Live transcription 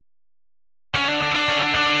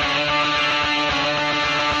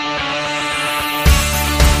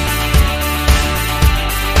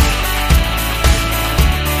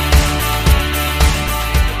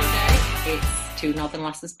Northern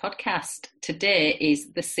Lasses podcast. Today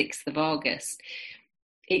is the 6th of August.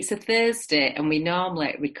 It's a Thursday and we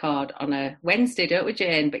normally record on a Wednesday, don't we,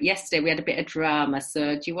 Jane? But yesterday we had a bit of drama,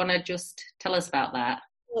 so do you want to just tell us about that?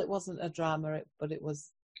 Well, it wasn't a drama, but it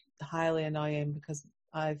was highly annoying because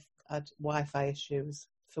I've had Wi-Fi issues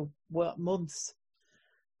for months,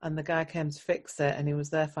 and the guy came to fix it and he was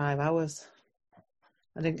there 5 hours.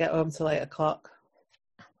 I didn't get home till 8 o'clock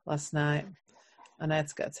last night, and I had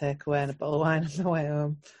to get a takeaway and a bottle of wine on the way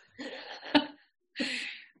home.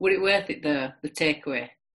 Would it worth it though, the takeaway?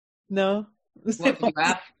 No. What did you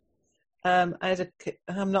have?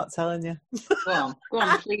 I'm not telling you. Go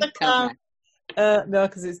on, please tell me. No,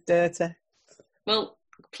 because it's dirty. Well,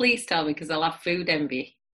 please tell me, because I'll have food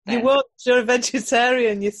envy. Then. You won't. You're a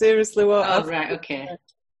vegetarian. You seriously won't. Oh, right, okay.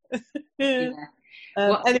 Yeah.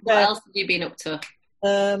 Anyway, what else have you been up to?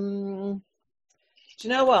 Do you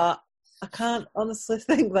know what? I can't honestly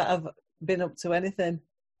think that I've been up to anything.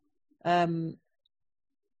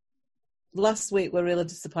 Last week were really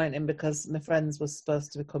disappointing because my friends were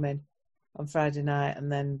supposed to be coming on Friday night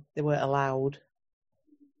and then they weren't allowed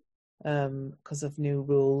because of new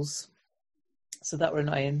rules. So that were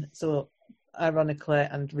annoying. So ironically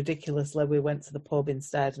and ridiculously, we went to the pub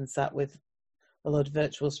instead and sat with a load of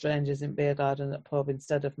virtual strangers in beer garden at pub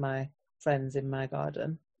instead of my friends in my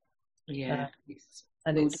garden. Yeah,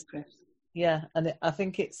 I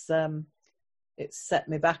think it's set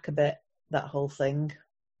me back a bit, that whole thing.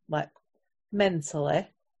 Like mentally,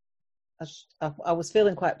 I was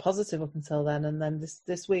feeling quite positive up until then, and then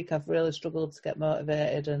this week I've really struggled to get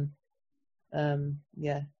motivated, and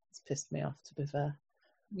it's pissed me off, to be fair.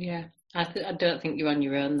 Yeah, I don't think you're on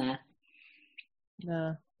your own there.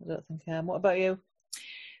 No, I don't think I am. What about you?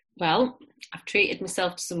 Well, I've treated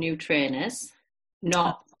myself to some new trainers,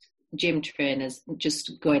 not gym trainers,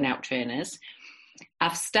 just going out trainers.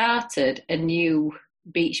 I've started a new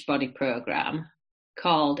Beachbody program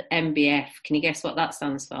called MBF. Can you guess what that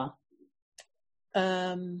stands for?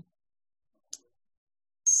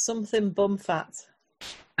 Something bum fat.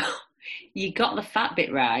 You got the fat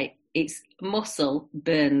bit right. It's muscle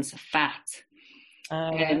burns fat.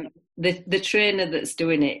 The trainer that's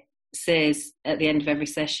doing it says at the end of every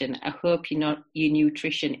session, I hope your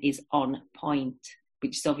nutrition is on point,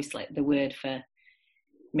 which is obviously the word for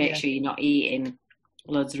make sure you're not eating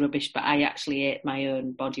loads of rubbish. But I actually ate my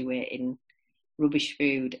own body weight in rubbish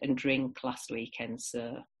food and drink last weekend,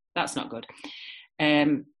 so that's not good.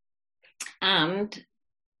 And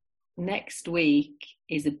next week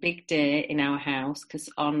is a big day in our house because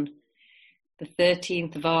on the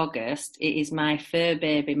 13th of August, it is my fur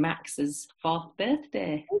baby Max's 4th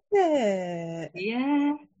birthday. Is it?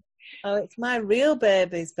 Yeah. Oh, it's my real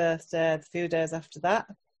baby's birthday a few days after that.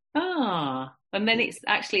 Oh, and then it's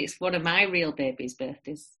one of my real baby's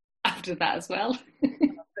birthdays after that as well.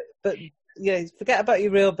 But yeah, forget about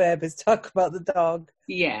your real babies, talk about the dog.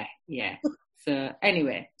 Yeah. So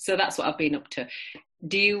anyway, so that's what I've been up to.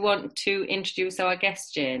 Do you want to introduce our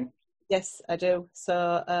guest, Jane? Yes, I do.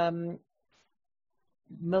 So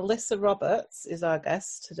Melissa Roberts is our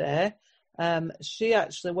guest today. She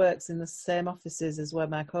actually works in the same offices as where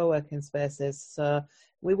my co-working space is. So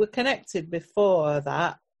we were connected before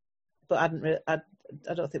that, but I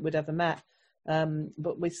don't think we'd ever met.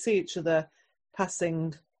 But we see each other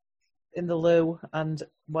passing in the loo and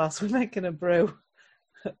whilst we're making a brew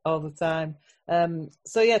all the time.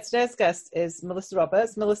 Today's guest is Melissa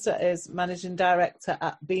Roberts. Melissa is managing director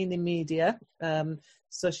at Beanie Media.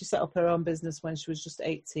 So she set up her own business when she was just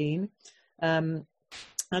 18. And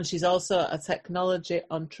she's also a technology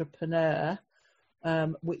entrepreneur,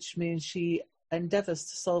 which means she endeavours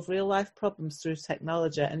to solve real life problems through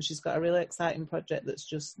technology. And she's got a really exciting project that's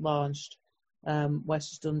just launched where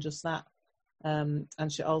she's done just that. And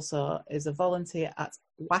she also is a volunteer at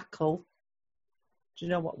WACL. Do you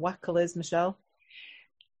know what WACL is, Michelle?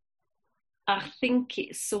 I think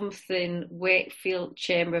it's something Wakefield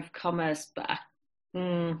Chamber of Commerce, but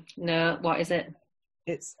no, what is it?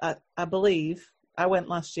 It's, I believe, I went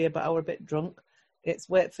last year, but I were a bit drunk. It's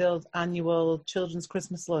Wakefield's annual Children's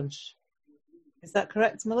Christmas Lunch. Is that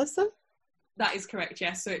correct, Melissa? That is correct,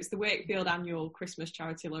 yes. So it's the Wakefield annual Christmas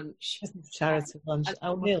charity lunch. Charity lunch.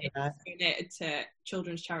 Oh, really nice. Donated to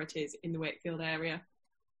children's charities in the Wakefield area.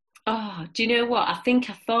 Oh, do you know what? I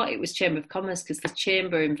thought it was Chamber of Commerce because the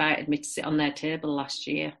Chamber invited me to sit on their table last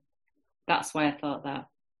year. That's why I thought that.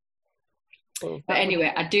 Well, but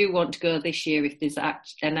anyway, I do want to go this year if there's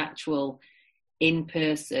an actual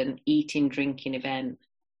in-person eating, drinking event.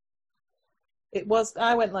 It was.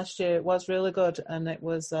 I went last year. It was really good, and it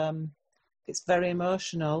was. It's very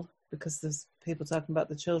emotional because there's people talking about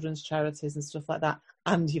the children's charities and stuff like that,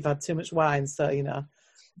 and you've had too much wine, so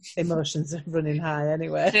emotions are running high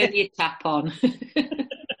anyway. Turn your tap on.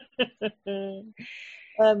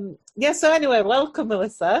 So anyway, welcome,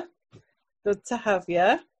 Melissa. Good to have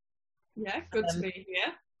you. Yeah, good to be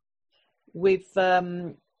here. We've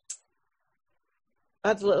had a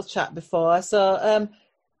little chat before, so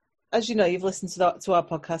as you know, you've listened to our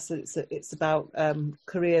podcast. It's about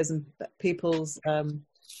careers and people's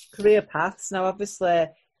career paths. Now, obviously,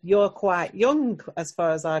 you're quite young as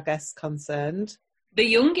far as our guest's concerned. The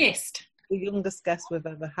youngest guest we've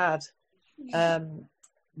ever had,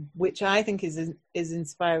 which I think is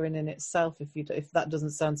inspiring in itself. If that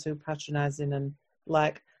doesn't sound too patronising and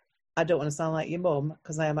like, I don't want to sound like your mum,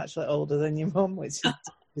 because I am actually older than your mum, which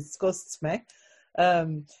disgusts me.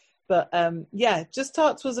 Just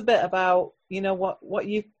talk to us a bit about what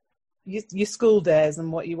your school days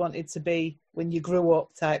and what you wanted to be when you grew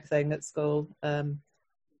up, type thing at school, and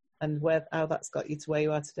how that's got you to where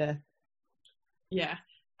you are today. Yeah.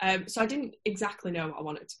 So I didn't exactly know what I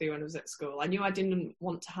wanted to be when I was at school. I knew I didn't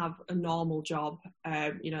want to have a normal job,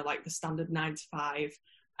 like the standard 9 to 5.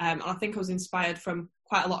 And I think I was inspired from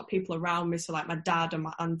quite a lot of people around me. So like my dad and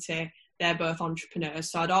my auntie, they're both entrepreneurs.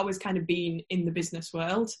 So I'd always kind of been in the business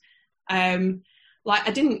world. I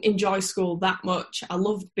didn't enjoy school that much. I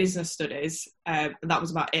loved business studies. And that was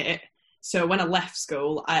about it. So when I left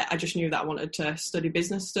school, I just knew that I wanted to study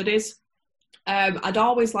business studies. I'd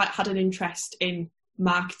always had an interest in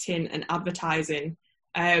marketing and advertising.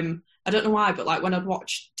 I don't know why, but when I'd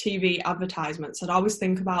watch TV advertisements, I'd always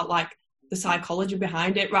think about the psychology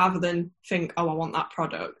behind it rather than think, oh, I want that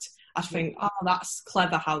product. I'd think, oh, that's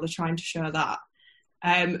clever how they're trying to show that.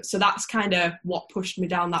 So that's kind of what pushed me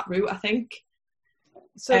down that route, I think.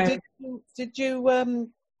 So did you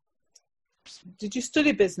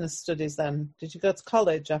study business studies then? Did you go to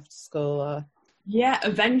college after school? Or? Yeah,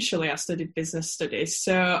 eventually I studied business studies.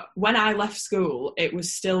 So when I left school, it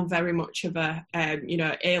was still very much of a,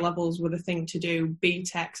 A-levels were the thing to do,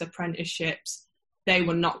 BTECs, apprenticeships. They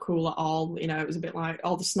were not cool at all. It was a bit like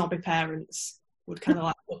all the snobby parents would kind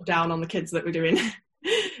of look down on the kids that were doing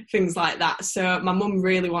things like that. So my mum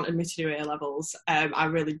really wanted me to do A-levels. I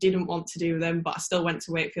really didn't want to do them, but I still went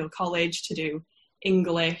to Wakefield College to do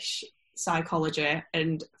English, psychology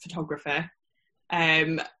and photography.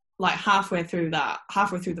 Halfway through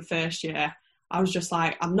the first year, I was just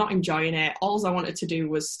I'm not enjoying it. All I wanted to do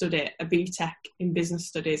was study a BTEC in business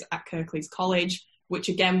studies at Kirklees College, which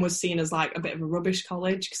again was seen as a bit of a rubbish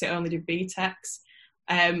college because it only did BTECs.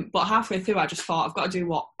 But halfway through, I just thought I've got to do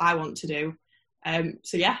what I want to do. I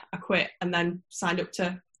quit and then signed up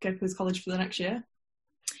to Kirklees College for the next year.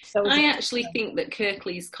 So I actually think that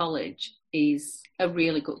Kirklees College is a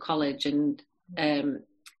really good college, and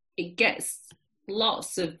it gets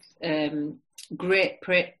lots of great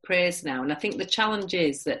praise now. And I think the challenge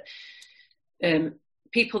is that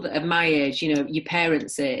people that are my age, your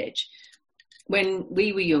parents' age, when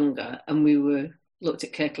we were younger and we looked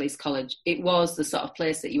at Kirklees College, it was the sort of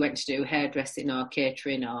place that you went to do hairdressing or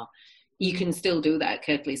catering, or you can still do that at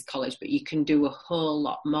Kirklees College, but you can do a whole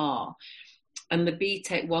lot more. And the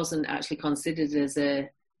BTEC wasn't actually considered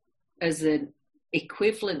as an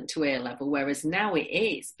equivalent to A-level, whereas now it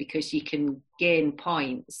is, because you can gain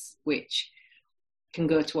points which can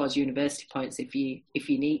go towards university points if you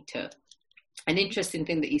need to. An interesting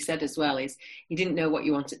thing that you said as well is you didn't know what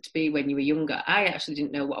you wanted to be when you were younger. I actually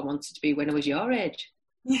didn't know what I wanted to be when I was your age.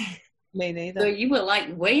 Me neither. So you were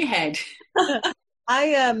way ahead.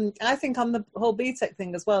 I think on the whole BTEC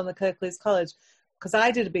thing as well in the Kirklees College, because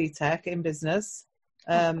I did a BTEC in business,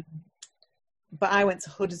 but I went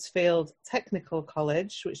to Huddersfield Technical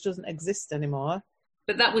College, which doesn't exist anymore.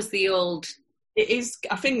 But that was the old... It is,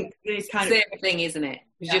 I think it's kind same thing, isn't it?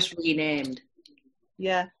 It was just renamed.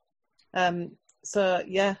 Yeah. Those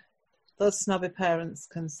snobby parents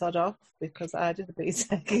can sod off, because I did a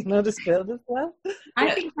BTEC in Huddersfield as well.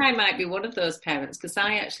 I think I might be one of those parents, because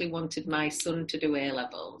I actually wanted my son to do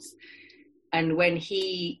A-levels. And when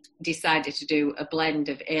he decided to do a blend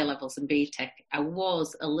of A-levels and BTEC, I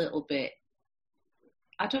was a little bit,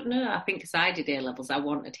 I don't know, I think because I did A-levels, I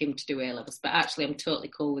wanted him to do A-levels. But actually, I'm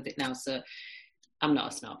totally cool with it now, so I'm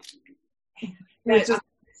not a snob. There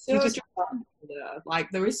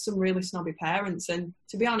is some really snobby parents, and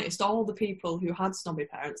to be honest, all the people who had snobby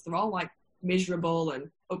parents, they're all miserable and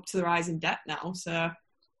up to their eyes in debt now. So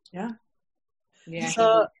yeah.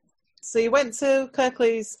 So you went to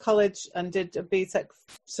Kirklees College and did a BTEC.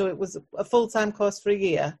 So it was a full-time course for a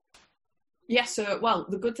year. Yeah. So what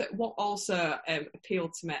also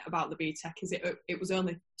appealed to me about the BTEC is it was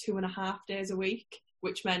only 2.5 days a week,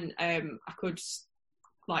 which meant I could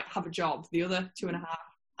like have a job the other 2.5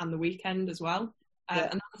 and the weekend as well.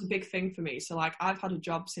 And that was a big thing for me. So like I've had a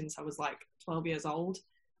job since I was like 12 years old.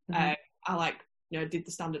 I like, you know, did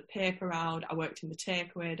the standard paper round. I worked in the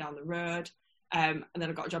takeaway down the road. And then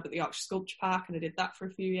I got a job at the Yorkshire Sculpture Park, and I did that for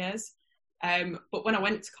a few years. But when I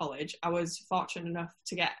went to college, I was fortunate enough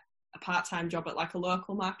to get a part-time job at like a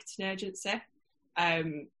local marketing agency.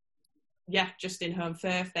 Just in Home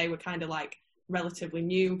Firth. They were kind of like relatively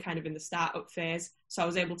new, kind of in the startup phase. So I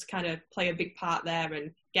was able to kind of play a big part there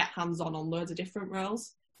and get hands-on on loads of different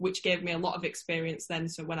roles, which gave me a lot of experience then.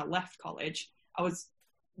 So when I left college, I was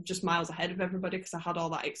just miles ahead of everybody because I had all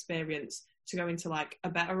that experience to go into like a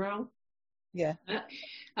better role. Yeah.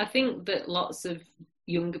 I think that lots of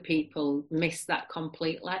younger people miss that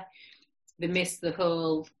completely. They miss the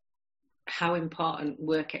whole how important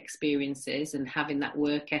work experience is and having that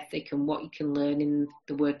work ethic and what you can learn in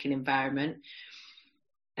the working environment.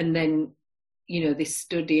 And then, you know, they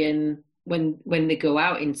study, and when they go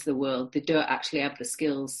out into the world, they don't actually have the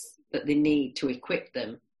skills that they need to equip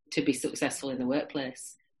them to be successful in the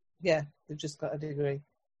workplace. Yeah, they've just got a degree.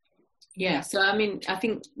 Yeah, so I mean, I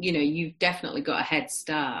think, you know, you've definitely got a head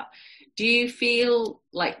start. Do you feel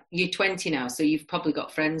like you're 20 now, so you've probably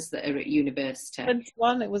got friends that are at university?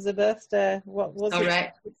 21, it was a birthday. What was it? All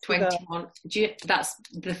right, 21. That's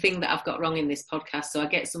the thing that I've got wrong in this podcast. So I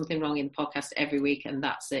get something wrong in the podcast every week, and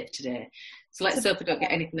that's it today. So let's hope I don't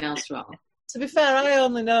get anything else wrong. To be fair, I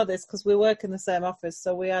only know this because we work in the same office,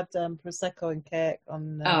 so we had Prosecco and cake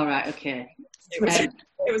on... Oh, right, okay.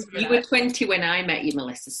 You were 20 when I met you,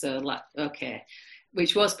 Melissa, so like, okay,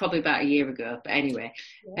 which was probably about a year ago, but anyway.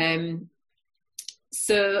 Yeah.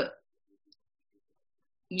 So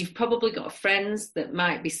you've probably got friends that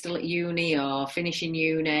might be still at uni or finishing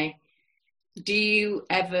uni. Do you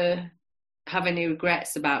ever have any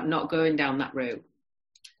regrets about not going down that route?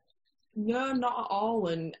 No, not at all.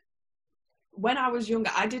 And when I was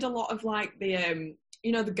younger, I did a lot of like the,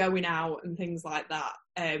 you know, the going out and things like that.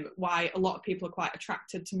 Why a lot of people are quite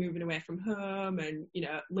attracted to moving away from home and, you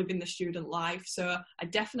know, living the student life. So I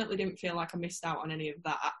definitely didn't feel like I missed out on any of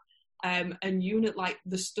that. And unit, like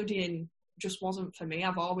the studying just wasn't for me.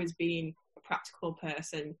 I've always been a practical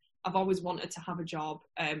person. I've always wanted to have a job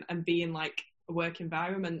and be in like a work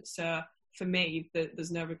environment. So for me,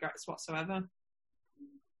 there's no regrets whatsoever.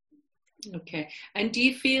 Okay. And do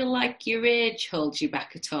you feel like your age holds you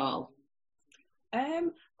back at all?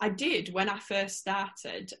 I did when I first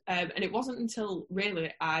started, and it wasn't until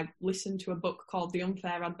really I listened to a book called The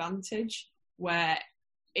Unfair Advantage, where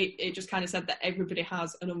it just kind of said that everybody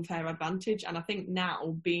has an unfair advantage. And I think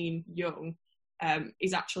now being young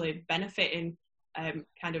is actually benefiting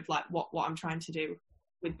kind of like what I'm trying to do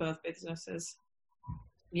with both businesses.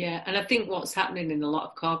 Yeah, and I think what's happening in a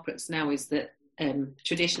lot of corporates now is that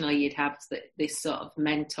traditionally you'd have this sort of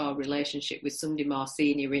mentor relationship with somebody more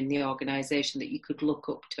senior in the organisation that you could look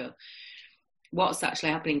up to. What's actually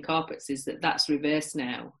happening in corporates is that that's reversed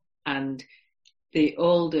now, and the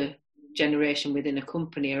older generation within a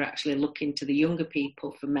company are actually looking to the younger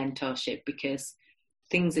people for mentorship because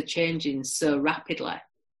things are changing so rapidly.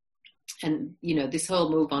 And, you know, this whole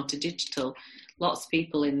move on to digital, lots of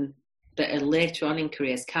people that are later on in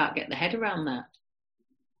careers can't get their head around that.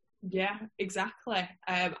 Yeah, exactly.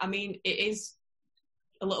 I mean, it is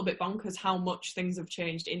a little bit bonkers how much things have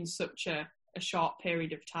changed in such a short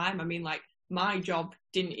period of time. I mean, like, my job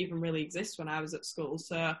didn't even really exist when I was at school.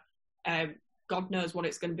 So God knows what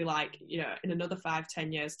it's going to be like, you know, in another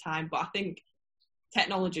 5-10 years' time. But I think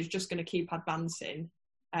technology is just going to keep advancing.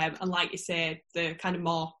 And like you say, the kind of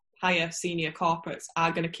more higher senior corporates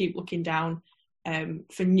are going to keep looking down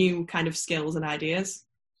for new kind of skills and ideas.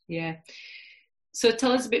 Yeah. So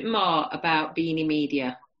tell us a bit more about Beanie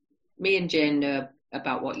Media. Me and Jane know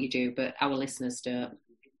about what you do, but our listeners don't.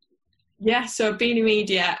 Yeah, so Beanie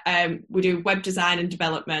Media, we do web design and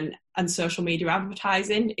development, and social media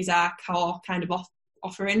advertising is our core kind of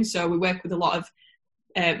offering. So we work with a lot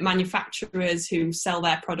of manufacturers who sell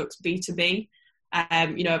their products B2B,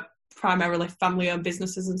 you know, primarily family-owned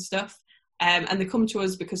businesses and stuff. And they come to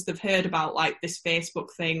us because they've heard about like this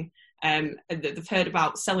Facebook thing. And they've heard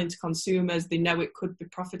about selling to consumers. They know it could be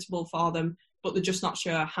profitable for them, but they're just not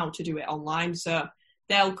sure how to do it online. So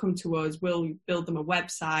they'll come to us, we'll build them a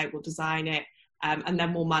website, we'll design it, and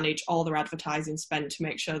then we'll manage all their advertising spend to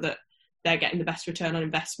make sure that they're getting the best return on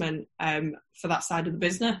investment for that side of the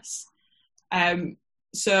business.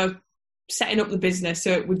 So setting up the business,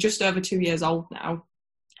 so we're just over 2 years old now.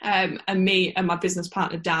 And me and my business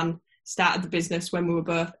partner, Dan, started the business when we were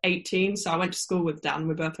both 18. So I went to school with Dan.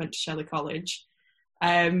 We both went to Shelley College.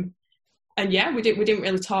 And yeah, we didn't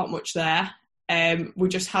really talk much there. we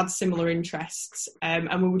just had similar interests,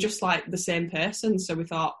 and we were just like the same person. So we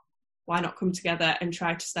thought, why not come together and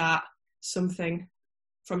try to start something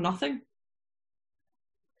from nothing?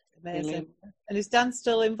 Amazing. Brilliant. And is Dan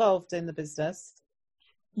still involved in the business?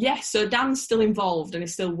 Yes, so Dan's still involved and he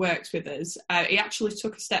still works with us. He actually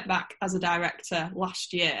took a step back as a director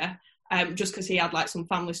last year, just because he had like some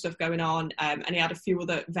family stuff going on, and he had a few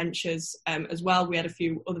other ventures as well. We had a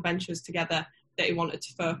few other ventures together that he wanted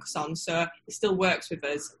to focus on. So he still works with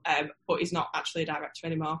us, but he's not actually a director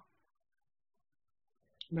anymore.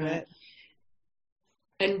 Right.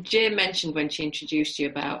 And Jane mentioned when she introduced you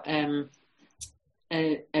about a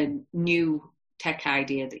new tech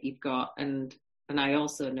idea that you've got, and I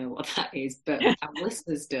also know what that is, but our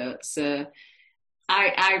listeners don't. So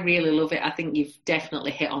I really love it. I think you've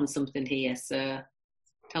definitely hit on something here. So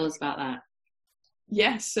tell us about that.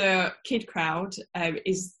 Yeah, so Kid Crowd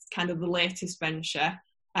is kind of the latest venture.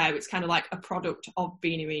 It's kind of like a product of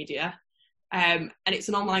Beanie Media. And it's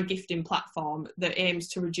an online gifting platform that aims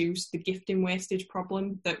to reduce the gifting wastage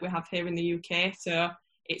problem that we have here in the UK. So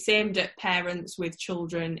it's aimed at parents with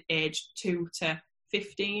children aged 2 to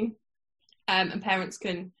 15. And parents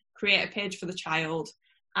can create a page for the child,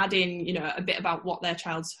 add in, you know, a bit about what their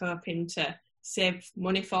child's hoping to save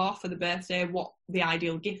money for the birthday, what the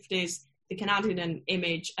ideal gift is. They can add in an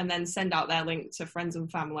image and then send out their link to friends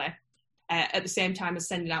and family at the same time as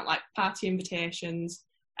sending out like party invitations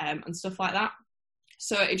and stuff like that.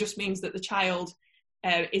 So it just means that the child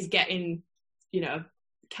is getting, you know,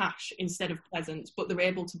 cash instead of presents, but they're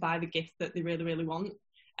able to buy the gift that they really, really want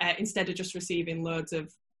instead of just receiving loads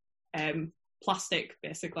of plastic,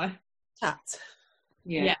 basically. Tat.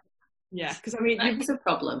 Yeah. Because I mean, that's a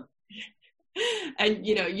problem. And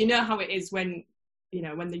you know how it is when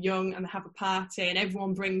they're young and they have a party and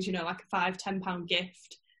everyone brings, you know, like a £5-10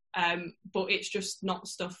 gift, but it's just not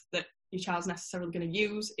stuff that your child's necessarily going to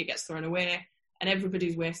use. It gets thrown away, and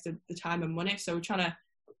everybody's wasted the time and money. So we're trying to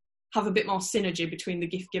have a bit more synergy between the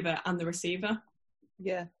gift giver and the receiver.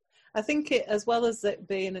 Yeah. I think it, as well as it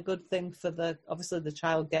being a good thing for obviously the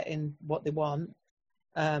child getting what they want,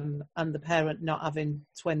 and the parent not having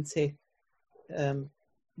 20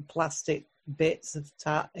 plastic bits of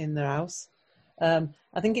tat in their house. I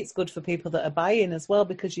think it's good for people that are buying as well,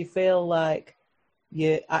 because you feel like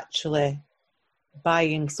you're actually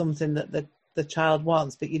buying something that the child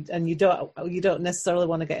wants, but you don't necessarily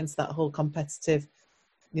want to get into that whole competitive,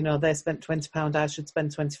 you know, they spent £20, I should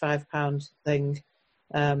spend £25 thing.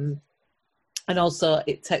 And also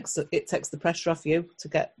it takes the pressure off you to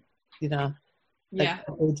get, you know, a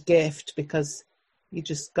good gift, because you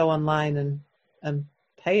just go online and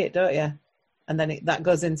pay it, don't you? And then that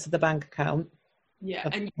goes into the bank account. Yeah,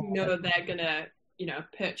 and you know they're gonna, you know,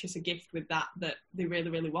 purchase a gift with that they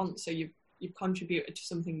really, really want. So you've contributed to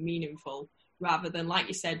something meaningful, rather than, like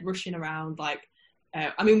you said, rushing around. Like,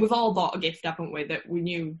 I mean, we've all bought a gift, haven't we, that we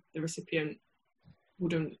knew the recipient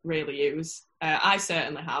wouldn't really use. I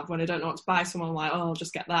certainly have. When I don't know what to buy someone, I'm like, oh, I'll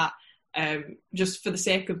just get that, just for the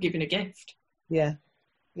sake of giving a gift. Yeah,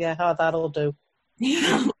 how that'll do.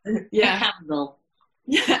 Yeah, A candle.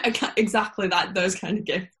 Yeah, exactly that. Those kind of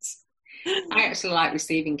gifts. I actually like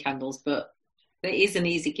receiving candles, but it is an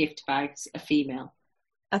easy gift to buy a female.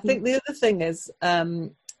 I think the other thing is, I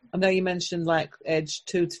know you mentioned like age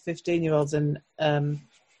 2 to 15-year-olds, and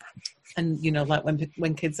you know, like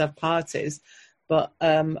when kids have parties. But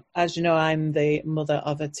as you know, I'm the mother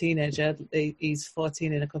of a teenager. He's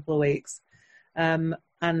 14 in a couple of weeks, and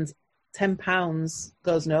 £10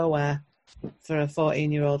 goes nowhere for a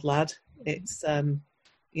 14-year-old lad. It's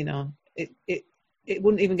you know, it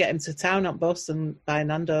wouldn't even get him to town on bus and buy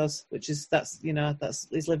Nando's, he's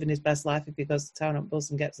living his best life if he goes to town on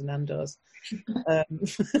bus and gets a Nando's.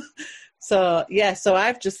 So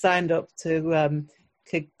I've just signed up to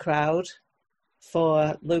Kid Crowd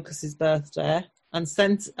for Lucas's birthday, and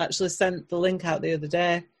sent the link out the other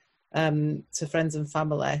day to friends and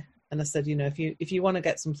family. And I said, you know, if you want to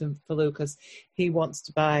get something for Lucas, he wants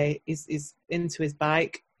to buy, he's into his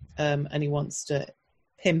bike, and he wants to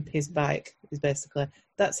pimp his bike, is basically.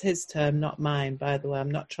 That's his term, not mine, by the way.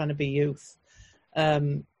 I'm not trying to be youth.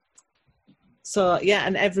 So, yeah,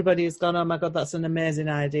 and everybody has gone, oh, my God, that's an amazing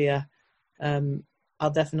idea.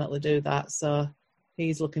 I'll definitely do that. So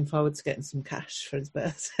he's looking forward to getting some cash for his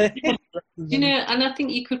birthday. You know, and I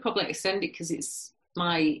think you could probably extend it, because it's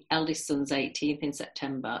my eldest son's 18th in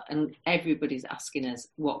September, and everybody's asking us,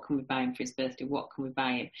 what can we buy him for his birthday? What can we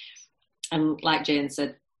buy him? And like Jane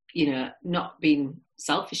said, you know, not being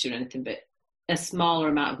selfish or anything, but a smaller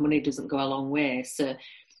amount of money doesn't go a long way. So,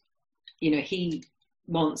 you know, he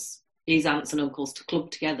his aunts and uncles to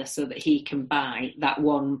club together so that he can buy that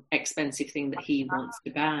one expensive thing that he wants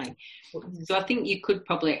to buy. So I think you could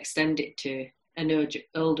probably extend it to an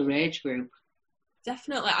older age group.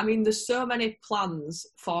 Definitely. I mean, there's so many plans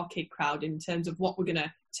for Kid Crowd in terms of what we're going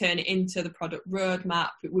to turn it into, the product roadmap.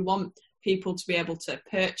 We want people to be able to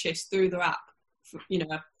purchase through their app,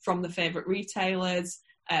 from the favourite retailers,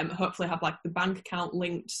 hopefully have like the bank account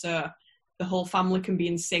linked so the whole family can be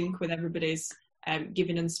in sync with everybody's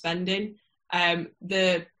giving and spending.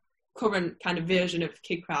 The current kind of version of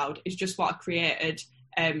Kid Crowd is just what I created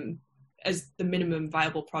as the minimum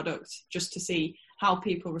viable product, just to see how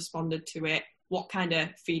people responded to it, what kind of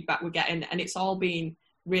feedback we're getting, and it's all been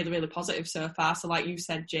really, really positive so far. So like you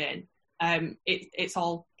said, Jane, it's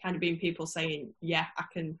all kind of been people saying, yeah, I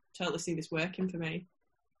can totally see this working for me.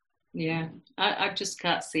 Yeah, I just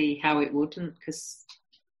can't see how it wouldn't, because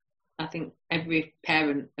I think every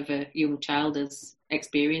parent of a young child has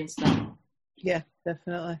experienced that. Yeah,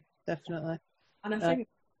 definitely. And I think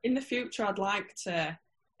in the future I'd like to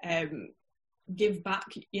give back,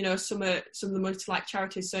 some of the money to like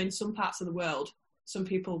charities. So in some parts of the world, some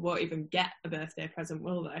people won't even get a birthday present,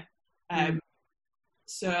 will they?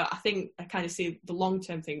 So I think I kind of see the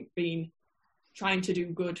long-term thing being trying to do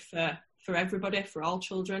good for everybody, for all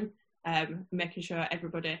children, making sure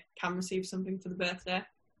everybody can receive something for the birthday.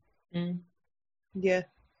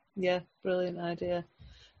 Yeah, brilliant idea.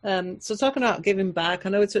 So talking about giving back, I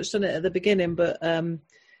know we touched on it at the beginning, but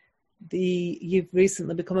you've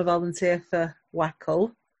recently become a volunteer for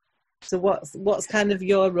WACL. So what's kind of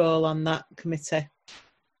your role on that committee?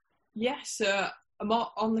 Yeah, so I'm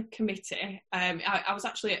on the committee. I was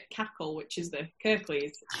actually at CACL, which is the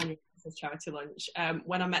Kirklees annual charity lunch,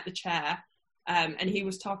 when I met the chair, and he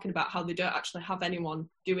was talking about how they don't actually have anyone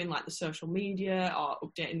doing like the social media or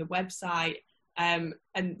updating the website, and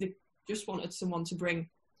they just wanted someone to bring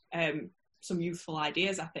some youthful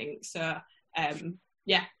ideas, I think. So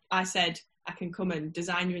I said I can come and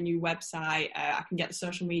design you a new website, I can get the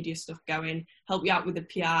social media stuff going, help you out with the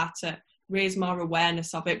PR to raise more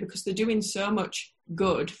awareness of it, because they're doing so much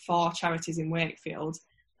good for charities in Wakefield.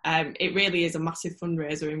 It really is a massive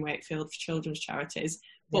fundraiser in Wakefield for children's charities,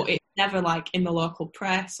 but it's never like in the local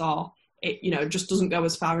press, or it just doesn't go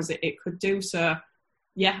as far as it could do. So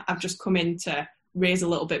yeah, I've just come in to raise a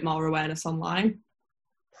little bit more awareness online.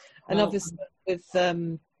 And obviously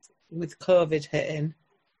with COVID hitting,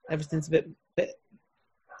 everything's a bit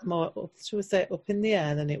more, shall we say, up in the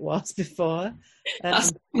air than it was before.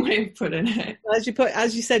 That's the way of putting it.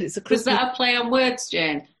 As you said, it's a Christmas. Was that a play on words,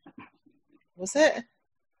 Jane? Was it?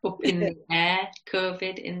 Up in the air,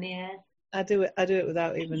 COVID in the air. I do it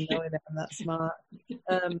without even knowing it. I'm that smart.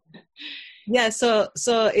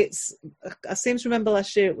 So it's. I seem to remember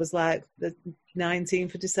last year it was like the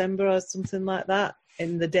 19th of December or something like that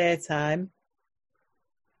in the daytime.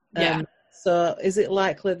 Yeah. So is it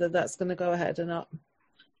likely that that's going to go ahead or not?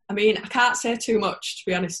 I mean, I can't say too much, to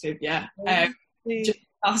be honest with you.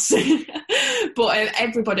 But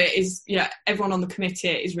everybody is, everyone on the committee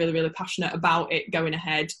is really, really passionate about it going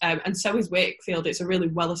ahead. And so is Wakefield. It's a really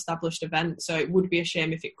well-established event, so it would be a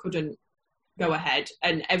shame if it couldn't go ahead.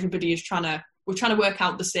 And everybody is we're trying to work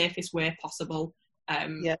out the safest way possible,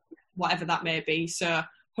 whatever that may be. So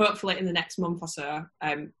hopefully in the next month or so,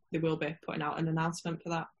 they will be putting out an announcement for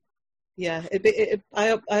that. Yeah,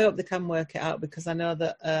 I hope they can work it out, because I know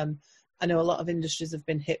that a lot of industries have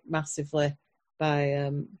been hit massively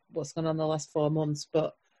by what's gone on the last 4 months,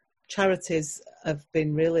 but charities have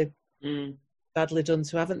been really badly done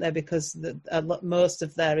to, haven't they? Because most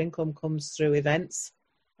of their income comes through events,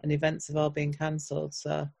 and events have all been cancelled.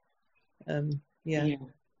 So, They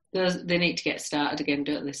need to get started again,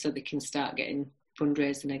 don't they? So they can start getting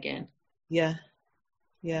fundraising again. Yeah.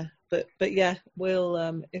 But yeah,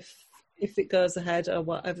 we'll if it goes ahead, or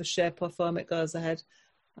whatever shape or form it goes ahead,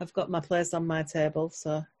 I've got my place on my table.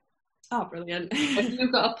 So. Oh, brilliant! Have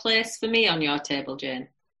you got a place for me on your table, Jane?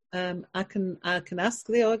 I can ask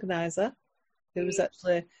the organiser, who was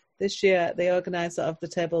actually this year the organiser of the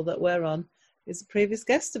table that we're on, is a previous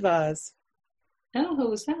guest of ours. Oh, who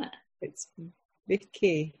was that? It's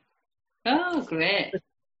Vicky. Oh, great!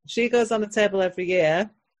 She goes on a table every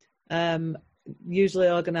year, usually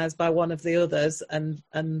organised by one of the others. And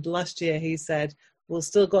last year he said, "We'll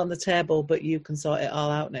still go on the table, but you can sort it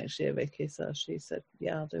all out next year, Vicky." So she said,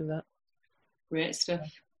 "Yeah, I'll do that." Great stuff.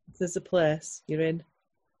 If there's a place, you're in.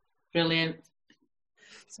 Brilliant.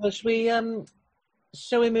 So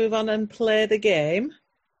shall we move on and play the game?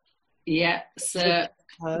 Yeah. So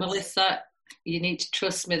Melissa, you need to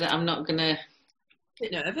trust me that I'm not going to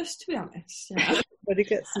bit nervous, to be honest. Yeah. Everybody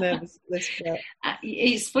gets nervous at this bit.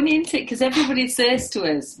 It's funny, isn't it? Because everybody says to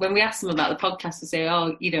us, when we ask them about the podcast, we say,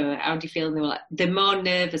 oh, you know, how do you feel? And they were like, they're more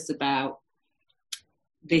nervous about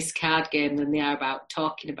this card game than they are about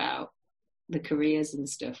talking about the careers and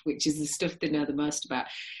stuff, which is the stuff they know the most about.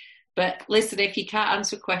 But listen, if you can't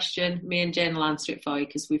answer a question, me and Jane will answer it for you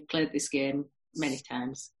because we've played this game many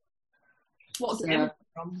times. What's the game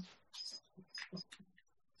from?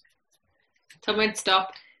 Tell me when to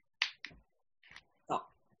stop. Stop.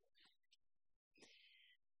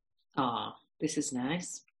 Ah, this is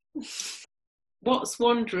nice. What's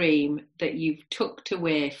one dream that you've tucked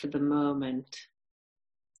away for the moment?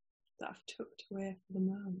 That I've tucked away for the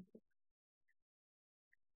moment.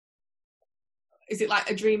 Is it like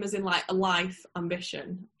a dream as in like a life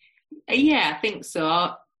ambition? Yeah, I think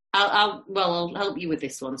so. I'll help you with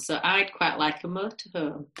this one. So I'd quite like a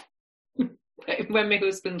motorhome. When my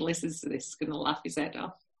husband listens to this, he's going to laugh his head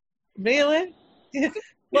off. Really?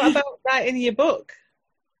 What about writing your book?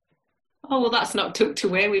 Oh, well, that's not tucked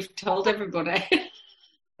away. We've told everybody.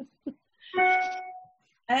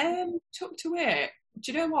 Tucked away.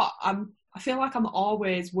 Do you know what? I feel like I'm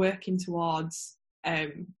always working towards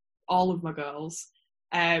all of my goals.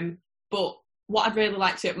 But what I'd really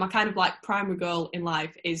like to, my kind of like primary goal in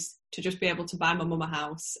life is to just be able to buy my mum a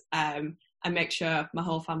house and make sure my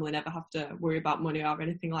whole family never have to worry about money or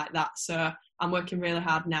anything like that. So I'm working really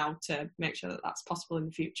hard now to make sure that that's possible in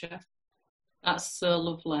the future. That's so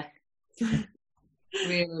lovely.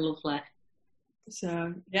 Really lovely.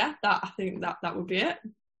 So yeah, I think that would be it.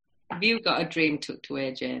 Have you got a dream tucked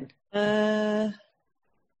away, Jane? No,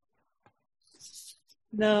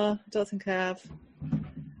 I don't think I have.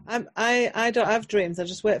 I don't have dreams. I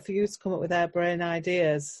just wait for you to come up with airbrain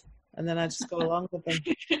ideas, and then I just go along with them.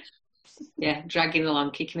 Yeah, dragging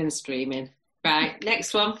along, kicking and streaming. Right,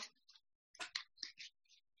 next one.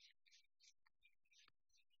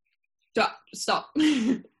 Stop.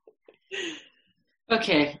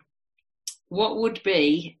 Okay. What would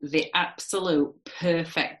be the absolute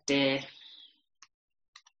perfect day?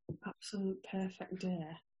 Absolute perfect day.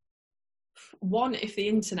 One, if the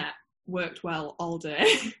internet worked well all day.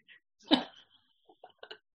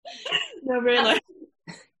 No, really.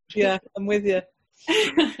 Yeah, I'm with you.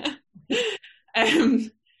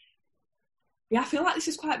 Yeah, I feel like this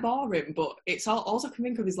is quite boring, but it's all I can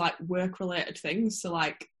think of is like work-related things. So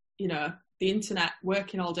like, you know, the internet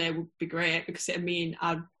working all day would be great because it'd mean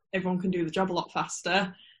everyone can do the job a lot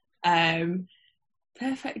faster.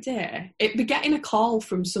 Perfect day. It'd be getting a call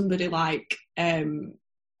from somebody like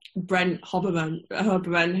Brent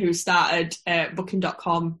Hoberman, who started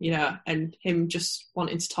Booking.com, you know, and him just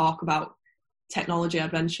wanting to talk about technology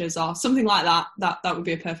adventures or something like that. That would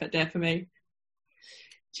be a perfect day for me.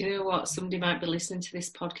 Do you know what? Somebody might be listening to this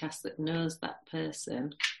podcast that knows that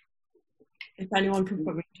person. If anyone can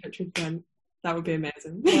put me in touch with Brent, that would be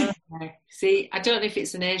amazing. Okay. See, I don't know if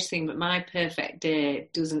it's an age thing, but my perfect day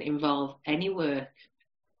doesn't involve any work.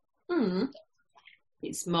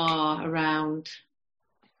 It's more around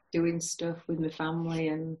doing stuff with my family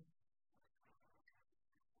and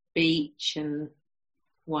beach and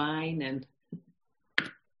wine. And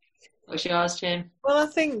what's yours, Jane? Well, I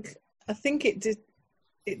think it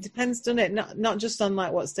depends, doesn't it? Not just on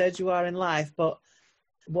like what stage you are in life, but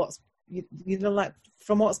what's you know, like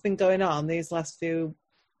from what's been going on these last few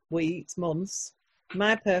weeks, months.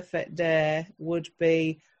 My perfect day would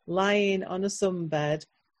be lying on a sunbed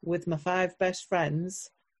with my 5 best friends,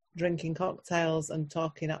 drinking cocktails and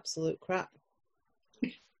talking absolute crap.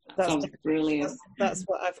 Sounds brilliant. That's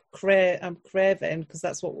what I'm craving, because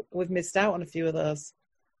that's what we've missed out on, a few of those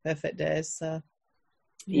perfect days. So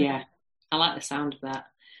yeah, I like the sound of that.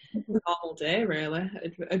 All day, really.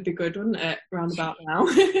 It'd be good, wouldn't it? Round about now.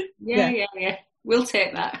 Yeah. We'll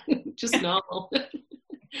take that. Just normal.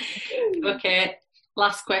 Okay,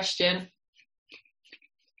 last question.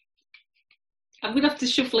 I'm going to have to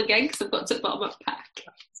shuffle again because I've got to the bottom of my pack.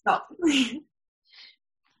 Stop.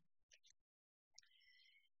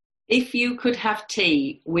 If you could have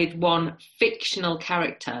tea with one fictional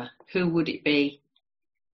character, who would it be?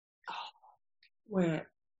 Wait,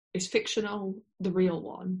 is fictional the real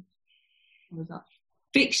one? Or is that?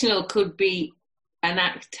 Fictional could be an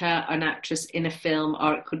actor, an actress in a film,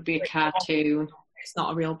 or it could be a cartoon. It's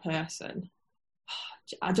not a real person.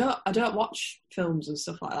 I don't watch films and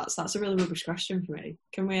stuff like that, so that's a really rubbish question for me.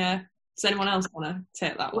 Can we? Does anyone else want to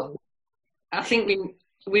take that one? I think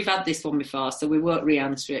we've had this one before, so we won't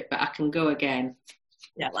re-answer it, but I can go again.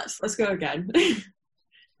 Yeah, let's go again.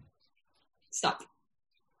 Stop.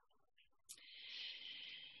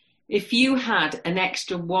 If you had an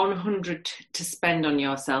extra 100 to spend on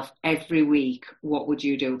yourself every week, what would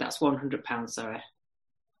you do? That's £100, sorry.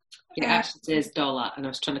 It actually says dollar, and I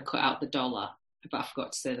was trying to cut out the dollar, but I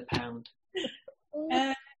forgot to say the pound.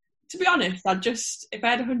 To be honest, if I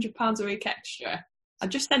had £100 a week extra, I'd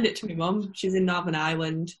just send it to my mum. She's in Northern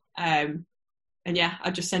Ireland. And yeah,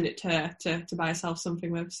 I'd just send it to her to buy herself something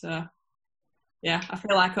with. So yeah, I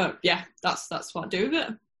feel like, that's what I do with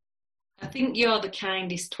it. I think you're the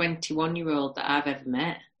kindest 21-year-old that I've ever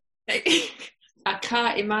met. I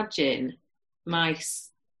can't imagine my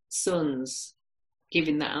sons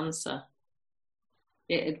giving that answer.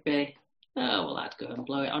 It'd be, oh, well, I'd go and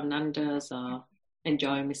blow it on Nando's or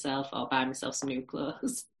enjoy myself or buy myself some new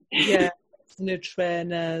clothes. Yeah, new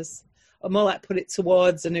trainers. Or more like put it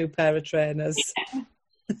towards a new pair of trainers. Yeah.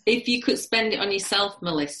 If you could spend it on yourself,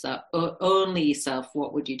 Melissa, or only yourself,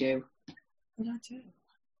 what would you do? What would I do?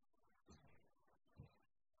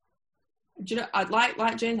 Do you know, I'd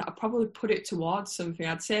like Jane, I'd probably put it towards something.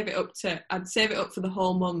 I'd save it up for the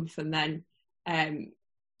whole month, and then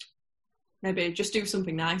maybe just do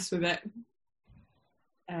something nice with it.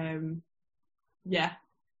 Yeah.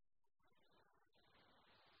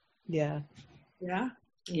 Yeah. Yeah.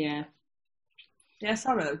 Yeah. Yeah,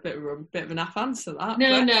 sorry, a bit of an naff answer that.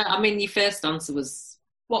 No, I mean, your first answer was...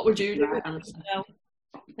 What would you do? Right answer.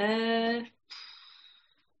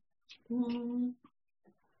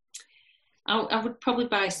 I would probably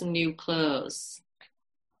buy some new clothes,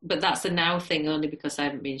 but that's a now thing only because I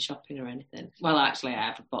haven't been shopping or anything. Well, actually, I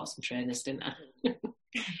have bought some trainers, didn't I?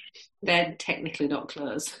 They're technically not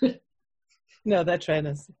clothes. No, they're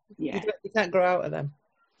trainers. Yeah. You can't grow out of them.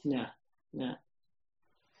 No.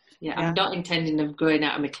 Yeah, I'm not intending of growing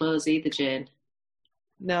out of my clothes either, Jane.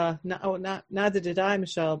 No, neither did I,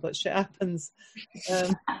 Michelle, but shit happens.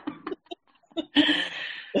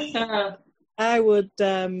 I would,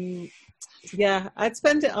 I'd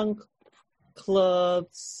spend it on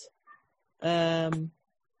clothes, maybe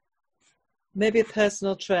a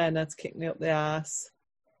personal trainer to kick me up the arse,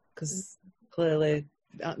 because clearly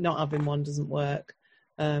not having one doesn't work.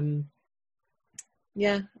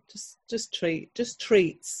 Just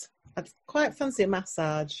treats. I'd quite fancy a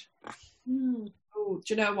massage. Oh, do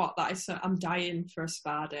you know what? I'm dying for a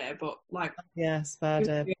spa day, but like, yeah, spa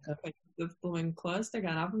day. They've blown closed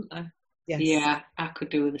again, haven't they? Yes. Yeah, I could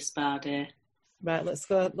do with a spa day. Right, let's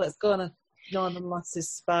go on a Northern Lasses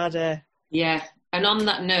spa day. Yeah, and on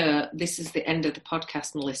that note, this is the end of the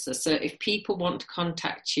podcast, Melissa. So if people want to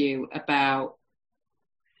contact you about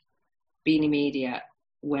Beanie Media,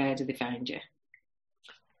 where do they find you?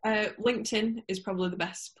 LinkedIn is probably the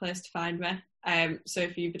best place to find me. So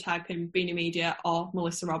if you type in Beanie Media or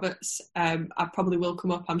Melissa Roberts, I probably will come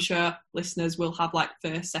up. I'm sure listeners will have like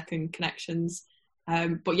first, second connections.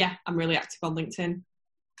 But yeah, I'm really active on LinkedIn.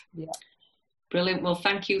 Yeah. Brilliant. Well,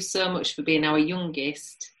 thank you so much for being our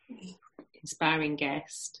youngest, inspiring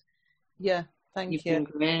guest. Yeah, thank you. You've been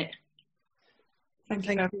great. Thank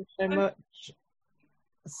you very much.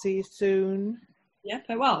 See you soon. Yeah,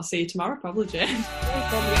 well, I'll see you tomorrow, probably, Jane.